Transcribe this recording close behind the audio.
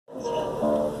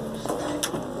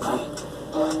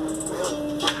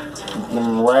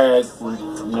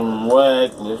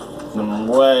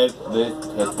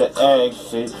hit the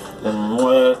exit, them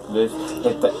reckless,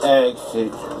 hit the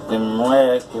exit, them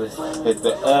reckless, hit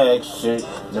the exit,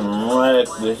 them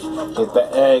reckless, hit the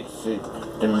exit,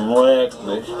 them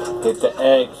reckless, hit the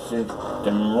exit,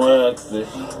 them reckless,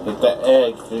 hit the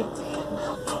exit.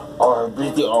 Are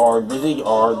busy with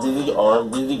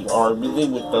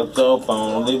the cell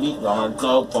phone, live it on the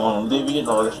cell phone, live it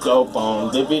on the cell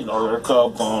phone, live it on the cell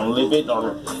phone, live it on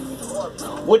the...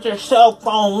 With your cell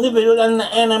phone, live it on the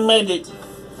animated.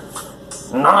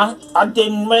 Nah, I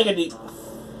didn't make it.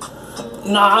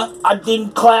 Nah, I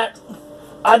didn't clap.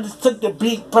 I just took the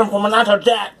beat from another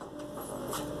jack.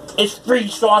 It's free,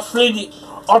 so I slid it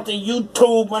off the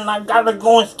YouTube and I gotta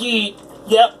go and ski it.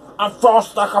 Yep. I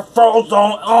frost like a froze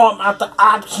on arm at the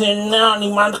option. Now I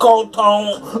need my cold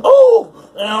tone. Ooh,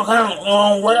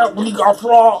 where we got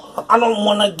fraud. I don't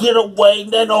wanna get away.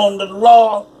 That on the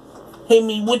law. Hit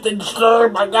me with the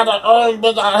disturb. I got an urge,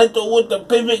 but I hit it with the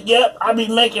pivot. Yep, I be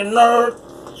making nerve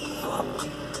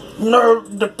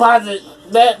deposit.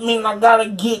 That means I gotta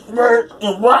get work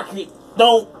and rock it.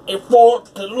 Don't afford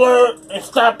to lurk and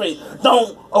stop it.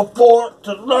 Don't afford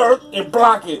to lurk and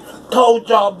block it. Told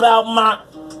y'all about my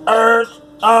urge,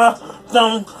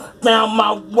 don't found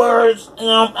my words, and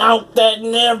I'm out that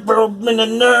never been a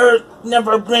nerd,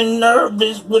 never been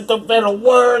nervous with the better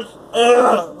words.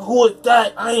 Who is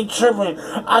that? I ain't tripping.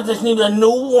 I just need a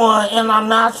new one, and I'm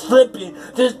not slipping.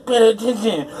 Just pay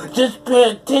attention.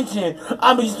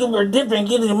 I be super different,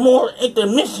 getting more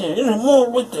intermission, getting more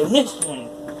with the mission.